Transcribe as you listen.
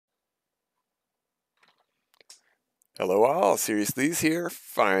Hello all, Seriously's here,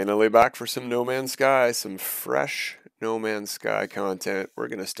 finally back for some No Man's Sky, some fresh No Man's Sky content. We're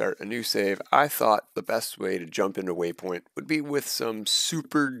going to start a new save. I thought the best way to jump into Waypoint would be with some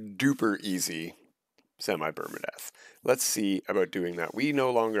super duper easy Semi Permadeath. Let's see about doing that. We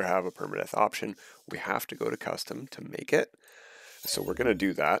no longer have a Permadeath option. We have to go to custom to make it. So we're going to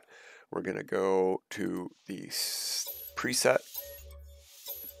do that. We're going to go to the preset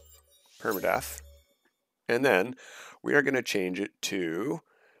Permadeath. And then we are going to change it to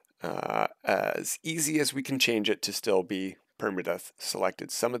as easy as we can change it to still be permadeath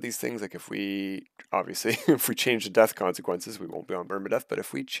selected. Some of these things, like if we, obviously, if we change the death consequences, we won't be on permadeath, but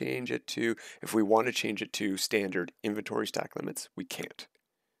if we change it to, if we want to change it to standard inventory stack limits, we can't,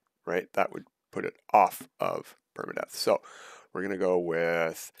 right? That would put it off of permadeath. So we're going to go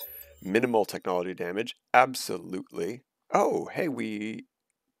with minimal technology damage. Absolutely. Oh, hey,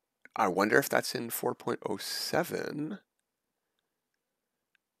 I wonder if that's in 4.07,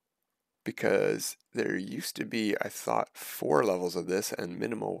 because there used to be, I thought, 4 levels of this, and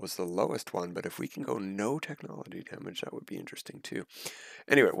minimal was the lowest one, but if we can go no technology damage, that would be interesting too.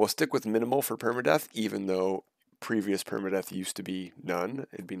 Anyway, we'll stick with minimal for permadeath, even though previous permadeath used to be none.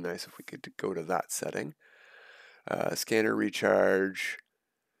 It'd be nice if we could go to that setting. Scanner recharge.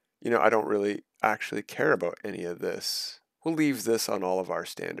 You know, I don't really actually care about any of this. We'll leave this on all of our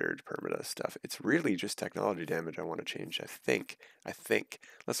standard permadeath stuff. It's really just technology damage I want to change, I think.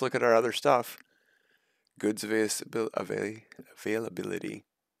 Let's look at our other stuff. Goods availability.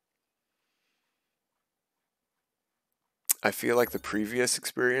 I feel like the previous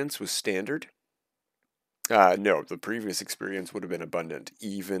experience was standard. No, the previous experience would have been abundant,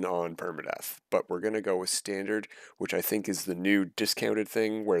 even on permadeath. But we're going to go with standard, which I think is the new discounted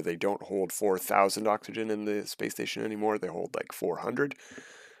thing where they don't hold 4,000 oxygen in the space station anymore. They hold like 400.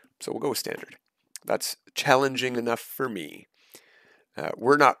 So we'll go with standard. That's challenging enough for me.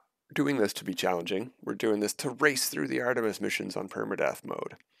 We're not doing this to be challenging. We're doing this to race through the Artemis missions on permadeath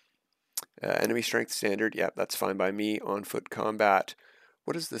mode. Enemy strength standard. Yep, that's fine by me. On foot combat.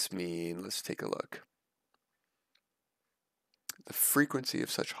 What does this mean? Let's take a look. The frequency of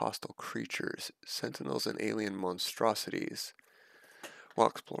such hostile creatures, sentinels and alien monstrosities. While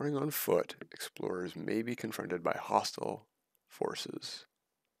exploring on foot, explorers may be confronted by hostile forces.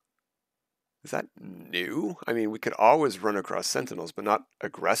 Is that new? I mean, we could always run across sentinels, but not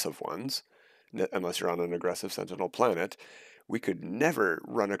aggressive ones, unless you're on an aggressive sentinel planet. We could never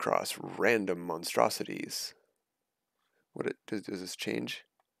run across random monstrosities. Does this change?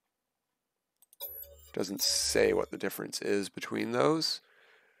 Doesn't say what the difference is between those.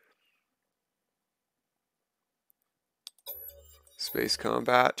 Space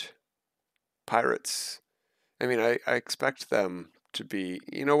combat, pirates. I mean, I expect them to be,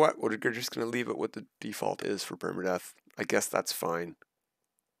 you know what, we're just going to leave it what the default is for permadeath. I guess that's fine.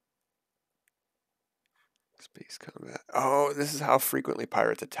 Space combat. Oh, this is how frequently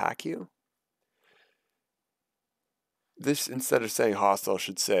pirates attack you? This, instead of saying hostile,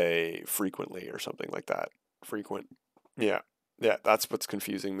 should say frequently or something like that. Frequent. Yeah, that's what's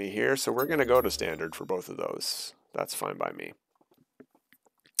confusing me here. So we're going to go to standard for both of those. That's fine by me.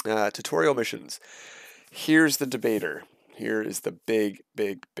 Tutorial missions. Here's the debater. Here is the big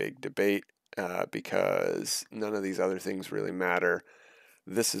debate, because none of these other things really matter.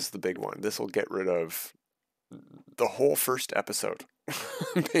 This is the big one. This will get rid of the whole first episode.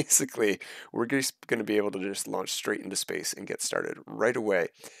 Basically, we're just going to be able to just launch straight into space and get started right away.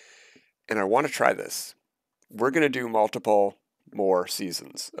 And I want to try this. We're going to do multiple more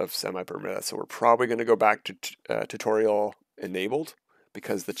seasons of semi-permadeath, so we're probably going to go back to tutorial enabled,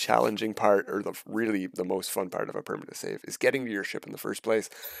 because the challenging part, or really the most fun part of a permanent save, is getting to your ship in the first place.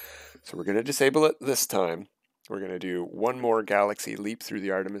 So we're going to disable it this time. We're going to do one more galaxy leap through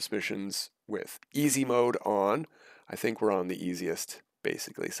the Artemis missions with easy mode on. I think we're on the easiest,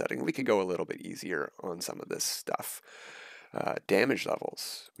 basically, setting. We could go a little bit easier on some of this stuff. Damage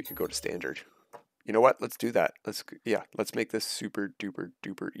levels, we could go to standard. You know what? Let's do that. Let's make this super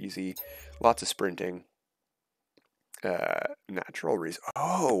duper easy. Lots of sprinting. Natural reason.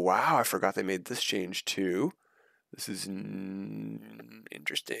 Oh, wow. I forgot they made this change too. This is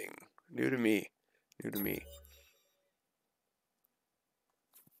interesting. New to me.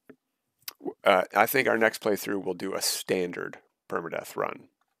 I think our next playthrough will do a standard permadeath run,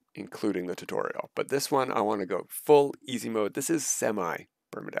 including the tutorial. But this one, I want to go full easy mode. This is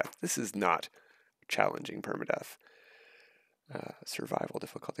semi-permadeath. This is not challenging permadeath. Survival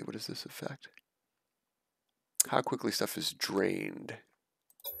difficulty. What does this affect? How quickly stuff is drained.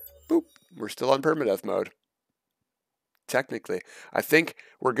 Boop. We're still on permadeath mode. Technically. I think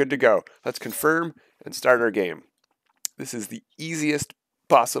we're good to go. Let's confirm and start our game. This is the easiest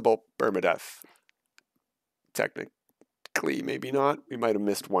possible permadeath. Technically, maybe not. We might have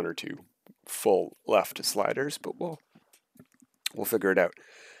missed one or two full left sliders, but we'll figure it out.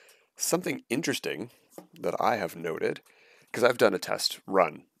 Something interesting that I have noted, because I've done a test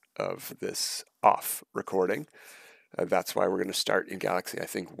run of this off recording. That's why we're going to start in Galaxy, I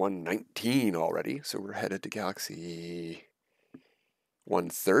think, 119 already. So we're headed to Galaxy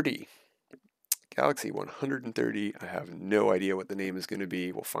 130. Galaxy 130. I have no idea what the name is going to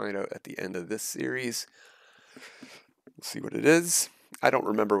be. We'll find out at the end of this series. We'll see what it is. I don't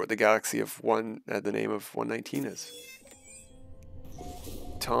remember what the Galaxy of the name of 119 is.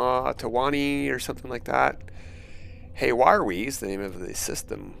 Tawani or something like that. Hawaii is the name of the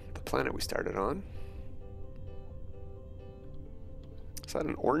system, the planet we started on. Is that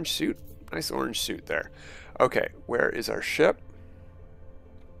an orange suit? Nice orange suit there. Okay, where is our ship?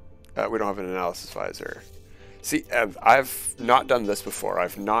 We don't have an analysis visor. See, I've not done this before.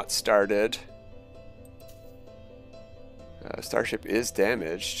 I've not started. Starship is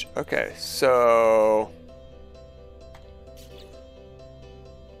damaged. Okay, so...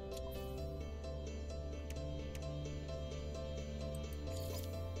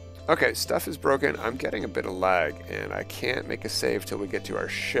 Okay, stuff is broken. I'm getting a bit of lag, and I can't make a save till we get to our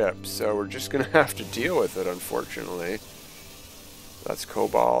ship, so we're just going to have to deal with it, unfortunately. That's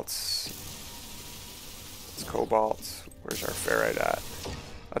cobalt. It's cobalt. Where's our ferrite at?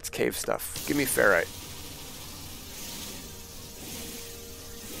 That's cave stuff. Give me ferrite.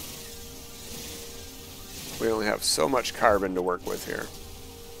 We only have so much carbon to work with here.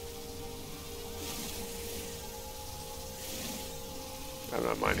 I'm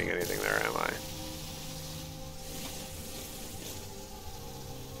not mining anything there, am I?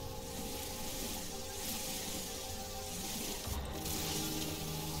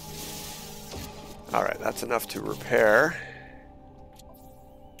 Alright, that's enough to repair.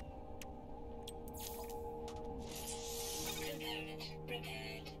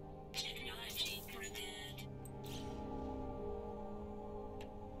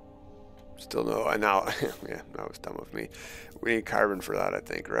 Still no, I now, yeah, that was dumb of me. We need carbon for that, I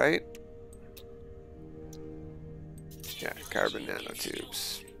think, right? Yeah, carbon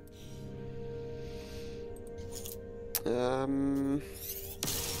nanotubes.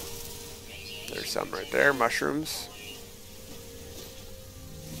 There's some right there, mushrooms.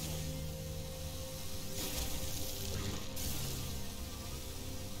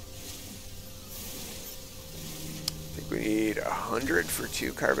 I think we need 100 for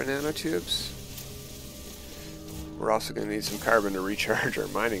 2 carbon nanotubes. We're also going to need some carbon to recharge our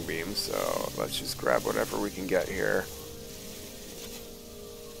mining beams, so let's just grab whatever we can get here.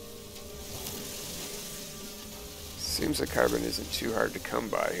 Seems like carbon isn't too hard to come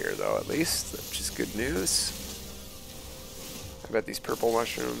by here, though, at least, which is good news. I bet these purple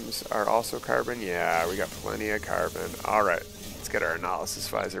mushrooms are also carbon. Yeah, we got plenty of carbon. Alright, let's get our analysis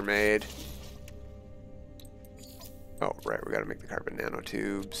visor made. Oh, right, we got to make the carbon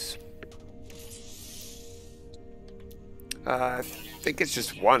nanotubes. I think it's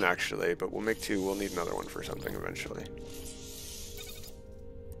just one, actually, but we'll make 2. We'll need another one for something eventually.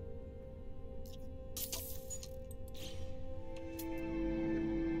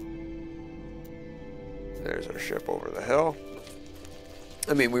 There's our ship over the hill.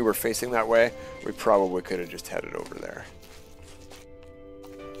 I mean, we were facing that way. We probably could have just headed over there.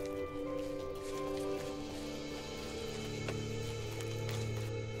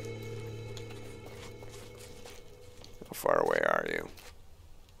 How far away are you?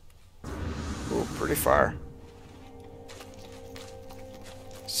 Ooh, pretty far.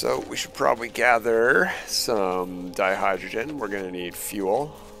 So we should probably gather some dihydrogen. We're going to need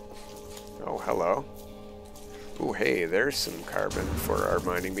fuel. Oh, hello. Ooh, hey, there's some carbon for our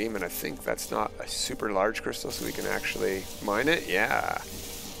mining beam, and I think that's not a super large crystal, so we can actually mine it. Yeah.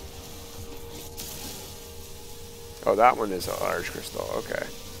 Oh, that one is a large crystal. Okay.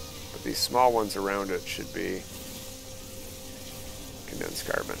 But these small ones around it should be condensed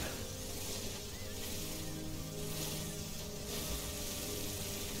carbon.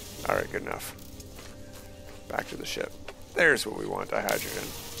 Alright, good enough. Back to the ship. There's what we want,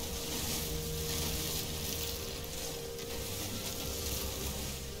 dihydrogen.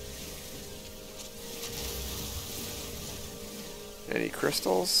 Any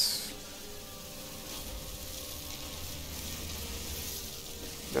crystals?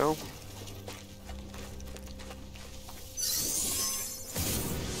 No?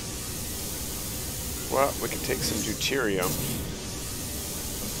 Well, we can take some deuterium.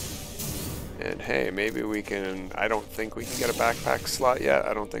 And hey, maybe we can... I don't think we can get a backpack slot yet.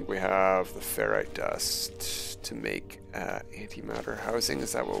 I don't think we have the ferrite dust. to make antimatter housing.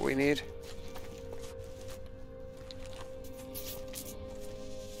 Is that what we need?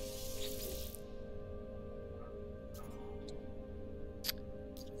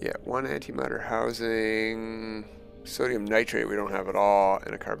 Yeah, 1 antimatter housing. Sodium nitrate we don't have at all,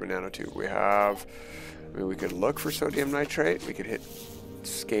 and a carbon nanotube we have. I mean, we could look for sodium nitrate. We could hit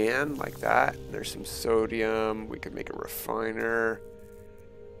scan like that. There's some sodium. We could make a refiner.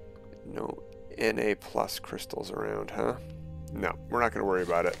 No Na plus crystals around, huh? No, we're not going to worry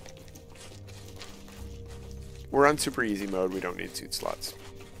about it. We're on super easy mode. We don't need suit slots.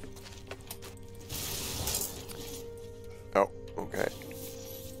 Oh, okay.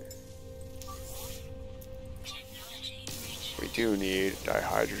 We do need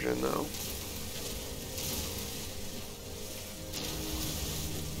dihydrogen though.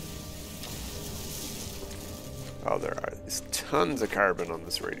 Oh, there are tons of carbon on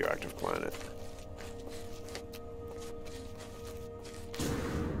this radioactive planet.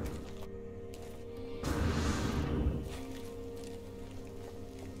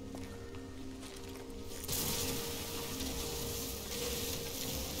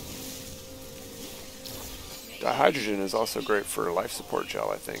 Dihydrogen is also great for life support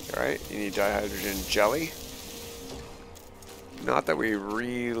gel, I think, right? You need dihydrogen jelly. Not that we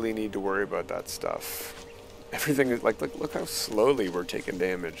really need to worry about that stuff. Everything is like, look how slowly we're taking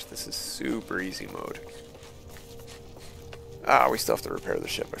damage. This is super easy mode. Ah, we still have to repair the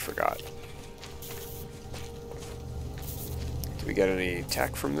ship, I forgot. Do we get any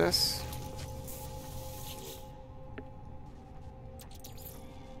tech from this?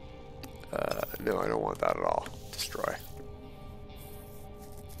 No, I don't want that at all. Destroy.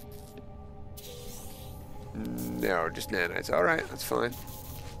 No, just nanites. Alright, that's fine.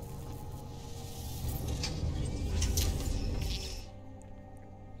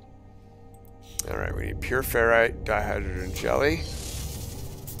 Alright, we need pure ferrite, dihydrogen jelly.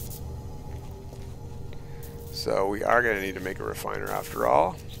 So we are going to need to make a refiner after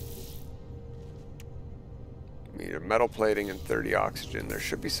all. We need a metal plating and 30 oxygen. There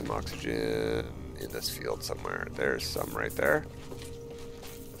should be some oxygen in this field somewhere. There's some right there.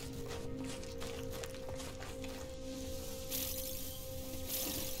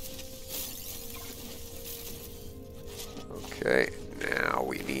 Okay, now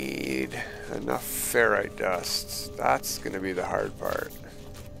we need enough ferrite dust. That's going to be the hard part.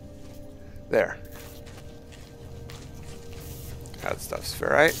 There. That stuff's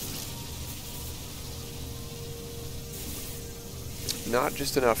ferrite. Not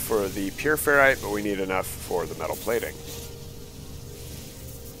just enough for the pure ferrite, but we need enough for the metal plating.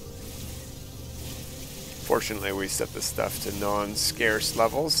 Fortunately, we set this stuff to non-scarce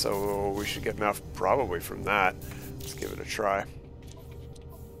levels, so we should get enough probably from that. Let's give it a try.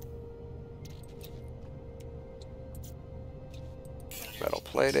 Metal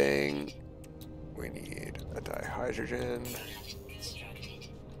plating. We need a dihydrogen.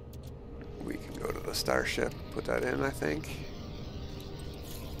 We can go to the starship, put that in, I think.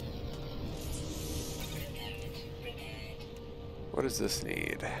 What does this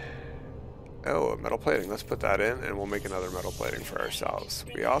need? Oh, a metal plating. Let's put that in, and we'll make another metal plating for ourselves.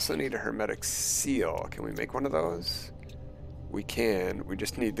 We also need a hermetic seal. Can we make one of those? We can. We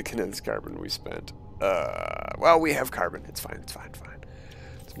just need the condensed carbon we spent. Well, we have carbon. It's fine. It's fine. It's fine.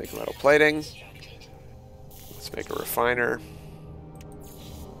 Let's make a metal plating. Let's make a refiner.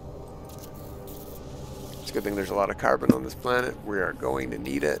 It's a good thing there's a lot of carbon on this planet. We are going to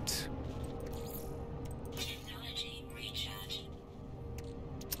need it.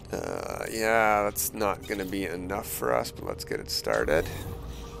 Yeah, that's not going to be enough for us, but let's get it started.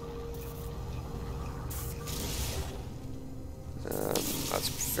 That's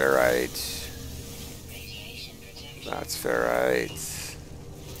ferrite. That's ferrite.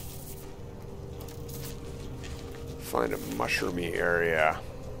 Find a mushroomy area.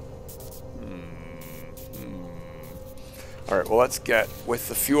 Alright, well let's get, with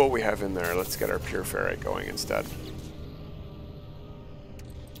the fuel we have in there, let's get our pure ferrite going instead.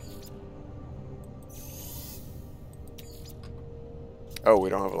 Oh, we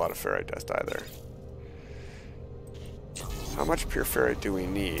don't have a lot of ferrite dust either. How much pure ferrite do we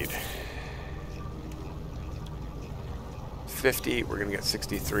need? 50, we're gonna get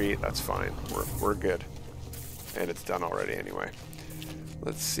 63, that's fine. We're good. And it's done already anyway.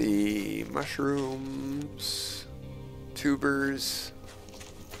 Let's see, mushrooms, tubers.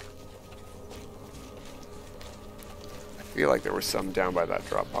 I feel like there was some down by that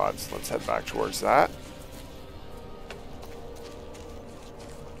drop pod, so let's head back towards that.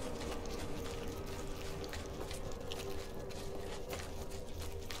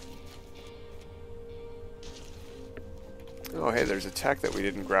 Oh, hey, there's a tech that we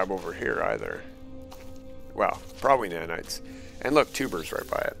didn't grab over here either. Well, probably nanites. And look, tubers right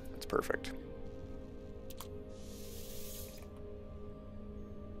by it. It's perfect.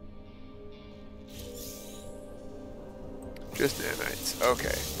 Just nanites.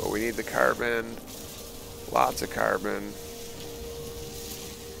 Okay, but we need the carbon. Lots of carbon.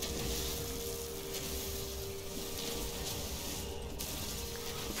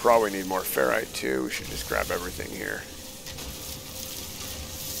 We probably need more ferrite too. We should just grab everything here.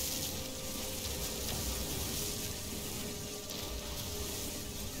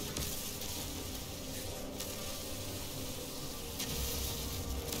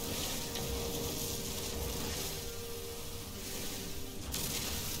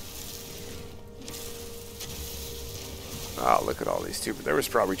 Oh, look at all these tubers. There was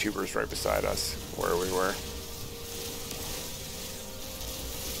probably tubers right beside us where we were.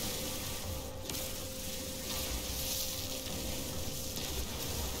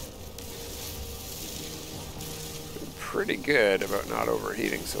 Pretty good about not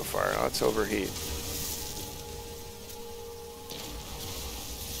overheating so far. Let's overheat.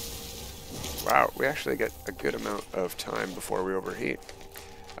 Wow, we actually get a good amount of time before we overheat.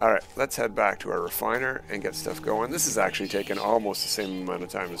 Alright, let's head back to our refiner and get stuff going. This is actually taking almost the same amount of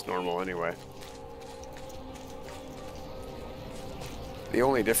time as normal anyway. The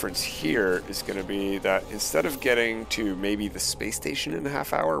only difference here is going to be that instead of getting to maybe the space station in a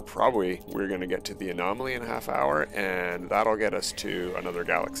half hour, probably we're going to get to the anomaly in a half hour, and that'll get us to another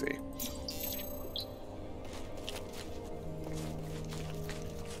galaxy.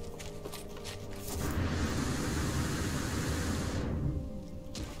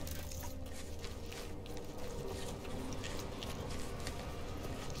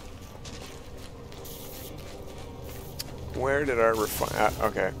 Where did our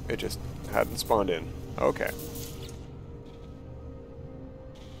okay, it just hadn't spawned in. Okay.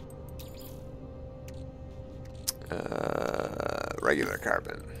 Regular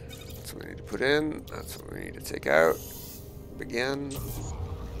carbon. That's what we need to put in. That's what we need to take out. Begin.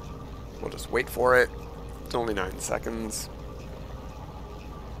 We'll just wait for it. It's only 9 seconds.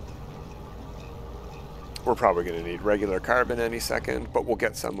 We're probably going to need regular carbon any second, but we'll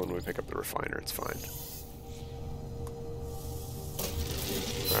get some when we pick up the refiner. It's fine.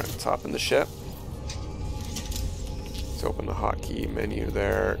 Alright, let's hop in the ship. Let's open the hotkey menu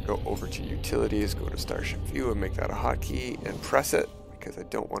there, go over to utilities, go to Starship View and make that a hotkey and press it because I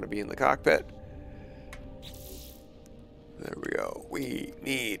don't want to be in the cockpit. There we go. We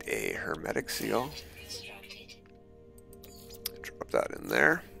need a hermetic seal. Drop that in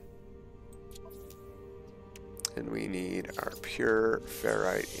there. And we need our pure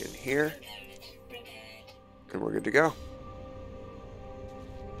ferrite in here. And we're good to go.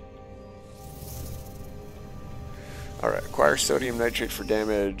 Alright, acquire sodium nitrate for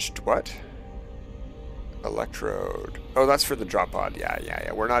damaged what? Electrode. Oh, that's for the drop pod.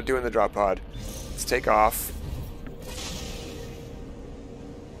 Yeah. We're not doing the drop pod. Let's take off.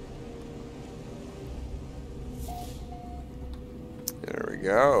 There we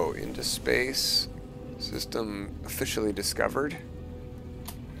go. Into space. System officially discovered.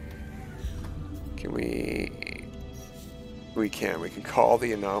 Can we... We can call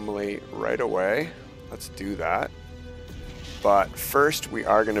the anomaly right away. Let's do that. But first, we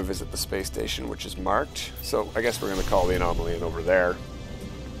are going to visit the space station, which is marked. So I guess we're going to call the anomaly in over there.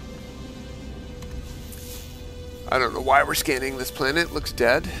 I don't know why we're scanning this planet. It looks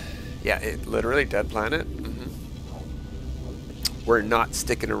dead. Yeah, it literally dead planet. We're not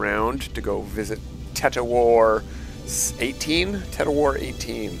sticking around to go visit Teta War 18? Teta War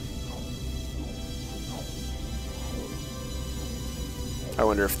 18. I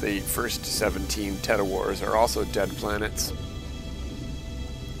wonder if the first 17 Teta Wars are also dead planets.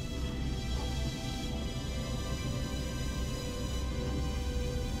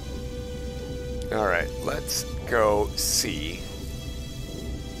 Alright, let's go see.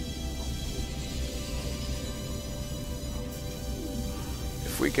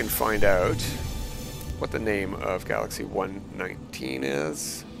 If we can find out what the name of Galaxy 119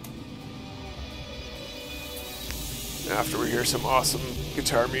 is. After we hear some awesome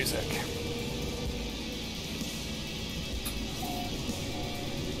guitar music.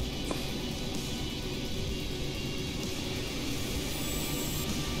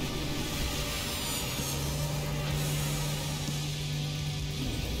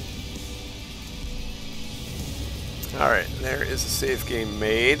 Alright, there is a save game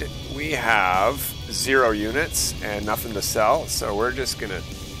made. We have 0 units and nothing to sell, so we're just gonna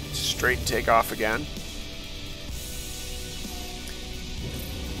straight take off again.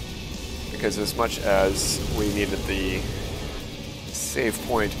 Because as much as we needed the save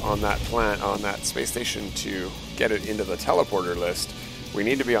point on that space station to get it into the teleporter list, we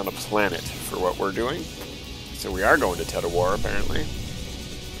need to be on a planet for what we're doing. So we are going to Tet of War, apparently.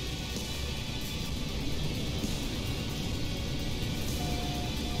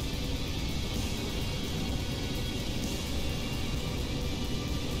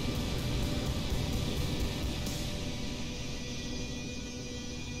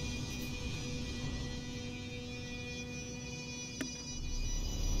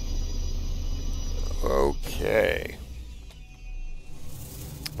 Okay.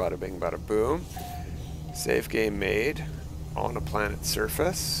 Bada bing, bada boom. Save game made on a planet's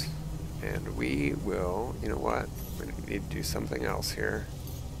surface. And we will, you know what? We need to do something else here.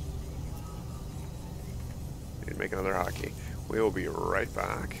 We need to make another hotkey. We will be right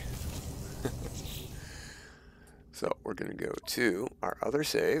back. So we're going to go to our other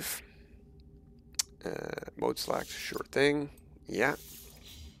save. Mode select, sure thing. Yeah.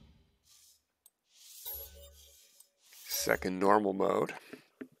 Second normal mode.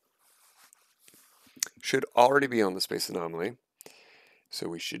 Should already be on the Space Anomaly. So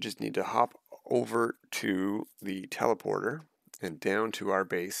we should just need to hop over to the teleporter and down to our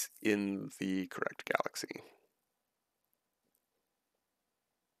base in the correct galaxy.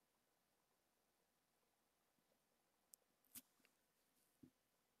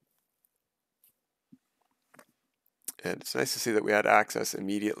 And it's nice to see that we had access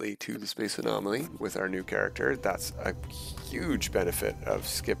immediately to the Space Anomaly with our new character. That's a huge benefit of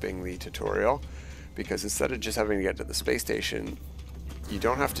skipping the tutorial, because instead of just having to get to the space station, you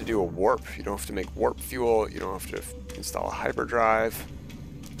don't have to do a warp. You don't have to make warp fuel. You don't have to install a hyperdrive.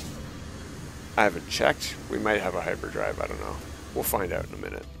 I haven't checked. We might have a hyperdrive. I don't know. We'll find out in a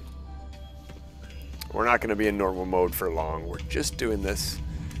minute. We're not going to be in normal mode for long. We're just doing this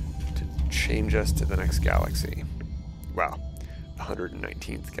to change us to the next galaxy. Wow,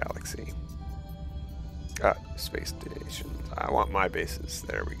 119th galaxy. Space station. I want my bases.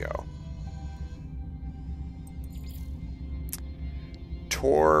 There we go.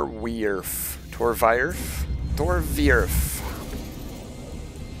 Torvirf.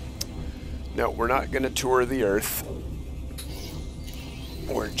 No, we're not going to tour the Earth.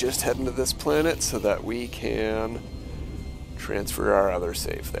 We're just heading to this planet so that we can transfer our other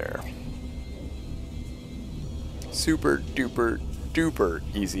save there. Super duper duper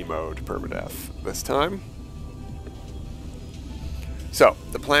easy mode permadeath this time. So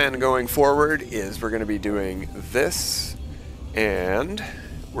the plan going forward is we're going to be doing this, and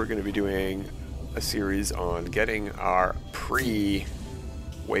we're going to be doing a series on getting our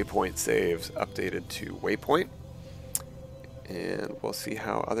pre-Waypoint saves updated to Waypoint, and we'll see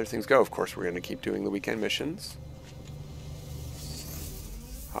how other things go. Of course, we're going to keep doing the weekend missions.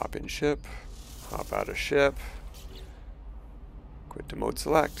 Hop in ship, hop out of ship, quit to mode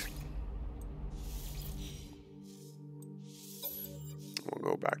select.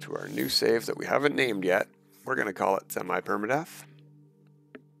 We'll go back to our new save that we haven't named yet. We're going to call it Semi Permadeath.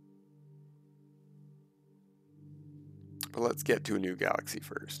 But let's get to a new galaxy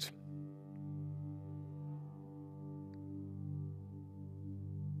first.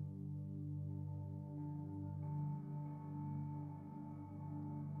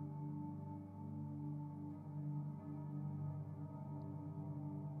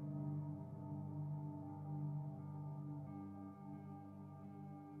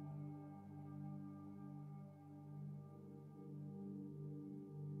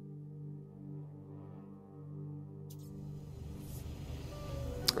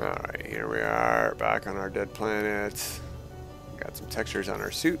 Alright, here we are, back on our dead planet. Got some textures on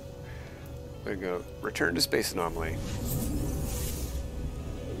our suit. We're going to go return to Space Anomaly.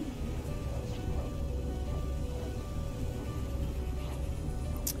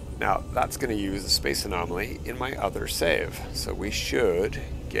 Now, that's going to use the Space Anomaly in my other save. So we should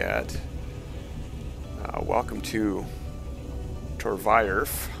get... welcome to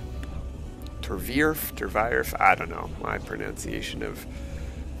Torvirf. Torvirf, I don't know. My pronunciation of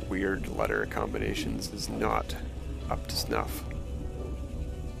weird letter combinations is not up to snuff.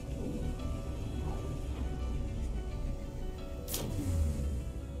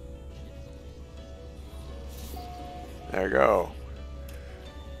 There we go.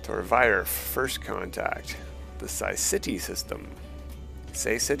 Torvirf, first contact. The City system.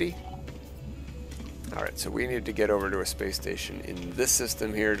 City? Alright, so we need to get over to a space station in this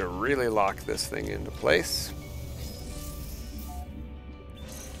system here to really lock this thing into place.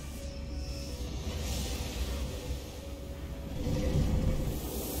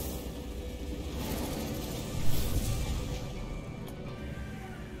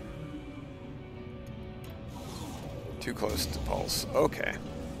 Too close to pulse. Okay.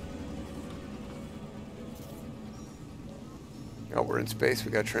 Oh, we're in space.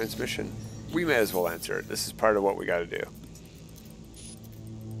 We got transmission. We may as well answer it. This is part of what we got to do.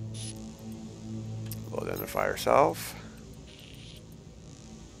 We'll identify ourselves.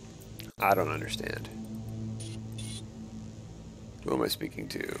 I don't understand. Who am I speaking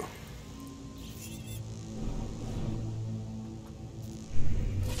to?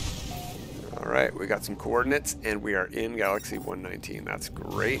 Alright, we got some coordinates, and we are in Galaxy 119. That's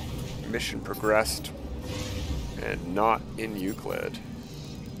great. Mission progressed, and not in Euclid.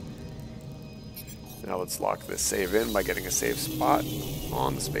 Now let's lock this save in by getting a save spot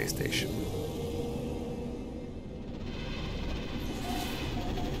on the space station.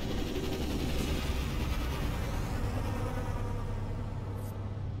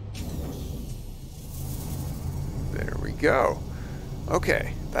 There we go.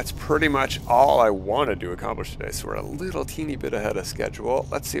 Okay, that's pretty much all I wanted to accomplish today, so we're a little teeny bit ahead of schedule.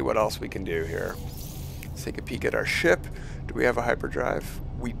 Let's see what else we can do here. Let's take a peek at our ship. Do we have a hyperdrive?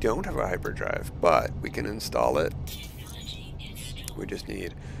 We don't have a hyperdrive, but we can install it. We just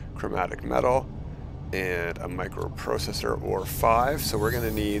need chromatic metal and a microprocessor or 5, so we're going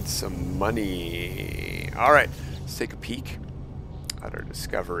to need some money. All right, let's take a peek at our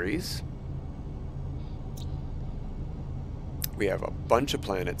discoveries. We have a bunch of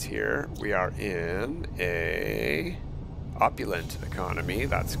planets here. We are in a opulent economy.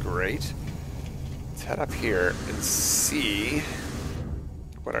 That's great. Let's head up here and see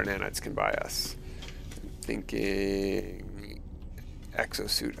what our nanites can buy us. I'm thinking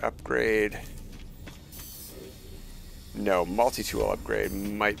exosuit upgrade. No, multi-tool upgrade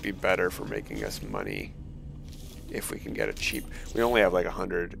might be better for making us money if we can get it cheap. We only have like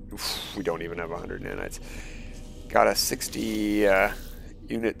 100. Oof, we don't even have 100 nanites. Got a 60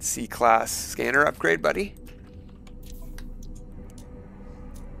 unit C-class scanner upgrade, buddy.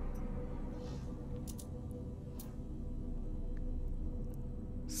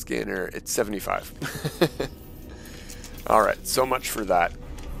 Scanner, it's 75. Alright, so much for that.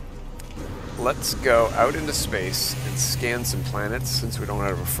 Let's go out into space and scan some planets. Since we don't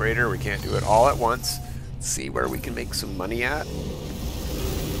have a freighter, we can't do it all at once. See where we can make some money at.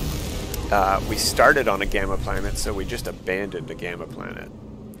 We started on a gamma planet, so we just abandoned a gamma planet.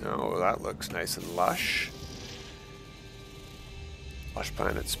 Oh, that looks nice and lush. Lush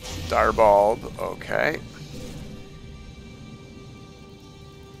planet Starbulb, okay.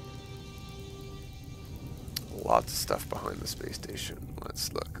 Lots of stuff behind the space station.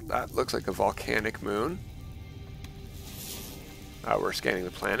 Let's look. That looks like a volcanic moon. We're scanning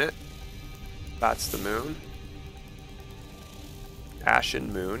the planet. That's the moon.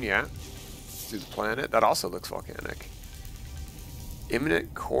 Ashen moon, yeah. The planet. That also looks volcanic.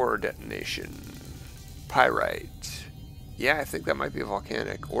 Imminent core detonation. Pyrite. Yeah, I think that might be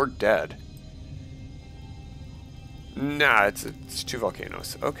volcanic. Or dead. Nah, it's two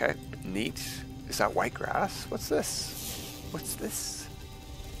volcanoes. Okay, neat. Is that white grass? What's this? What's this?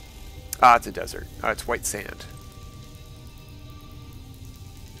 Ah, it's a desert. It's white sand.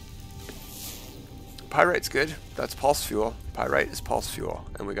 Pyrite's good. That's pulse fuel. Pyrite is pulse fuel.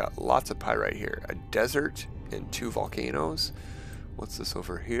 And we got lots of pyrite here. A desert and two volcanoes. What's this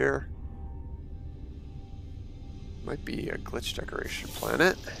over here? Might be a glitch decoration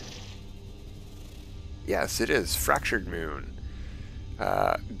planet. Yes, it is. Fractured moon.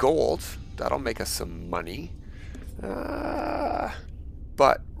 Gold. That'll make us some money.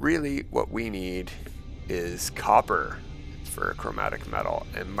 But really what we need is copper for chromatic metal,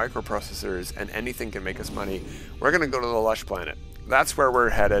 and microprocessors and anything can make us money. We're going to go to the lush planet. That's where we're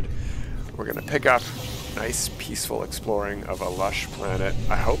headed. We're going to pick up nice peaceful exploring of a lush planet.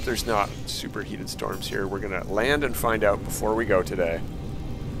 I hope there's not superheated storms here. We're going to land and find out before we go today.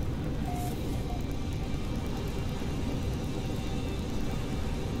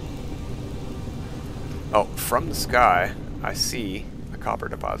 Oh, from the sky I see a copper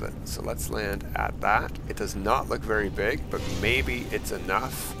deposit, so let's land at that. It does not look very big, but maybe it's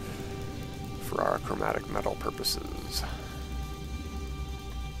enough for our chromatic metal purposes.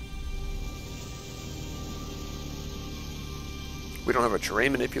 We don't have a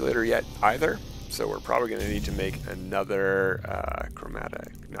terrain manipulator yet either, so we're probably going to need to make another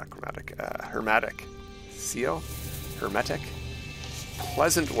hermetic seal. Hermetic.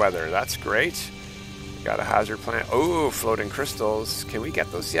 Pleasant weather, that's great. Got a hazard plant. Oh, floating crystals. Can we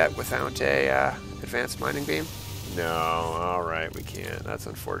get those yet without a advanced mining beam? No, alright, we can't. That's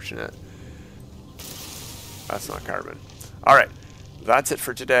unfortunate. That's not carbon. Alright, that's it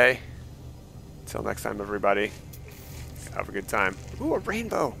for today. Until next time, everybody. Have a good time. Ooh, a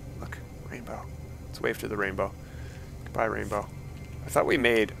rainbow. Look, rainbow. Let's wave to the rainbow. Goodbye, Rainbow. I thought we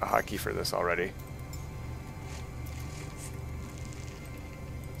made a hotkey for this already.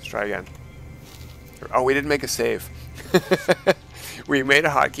 Let's try again. Oh, we didn't make a save. We made a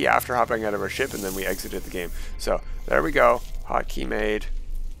hotkey after hopping out of our ship, and then we exited the game. So, there we go. Hotkey made.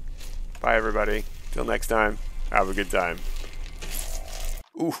 Bye, everybody. Till next time, have a good time.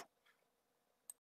 Ooh.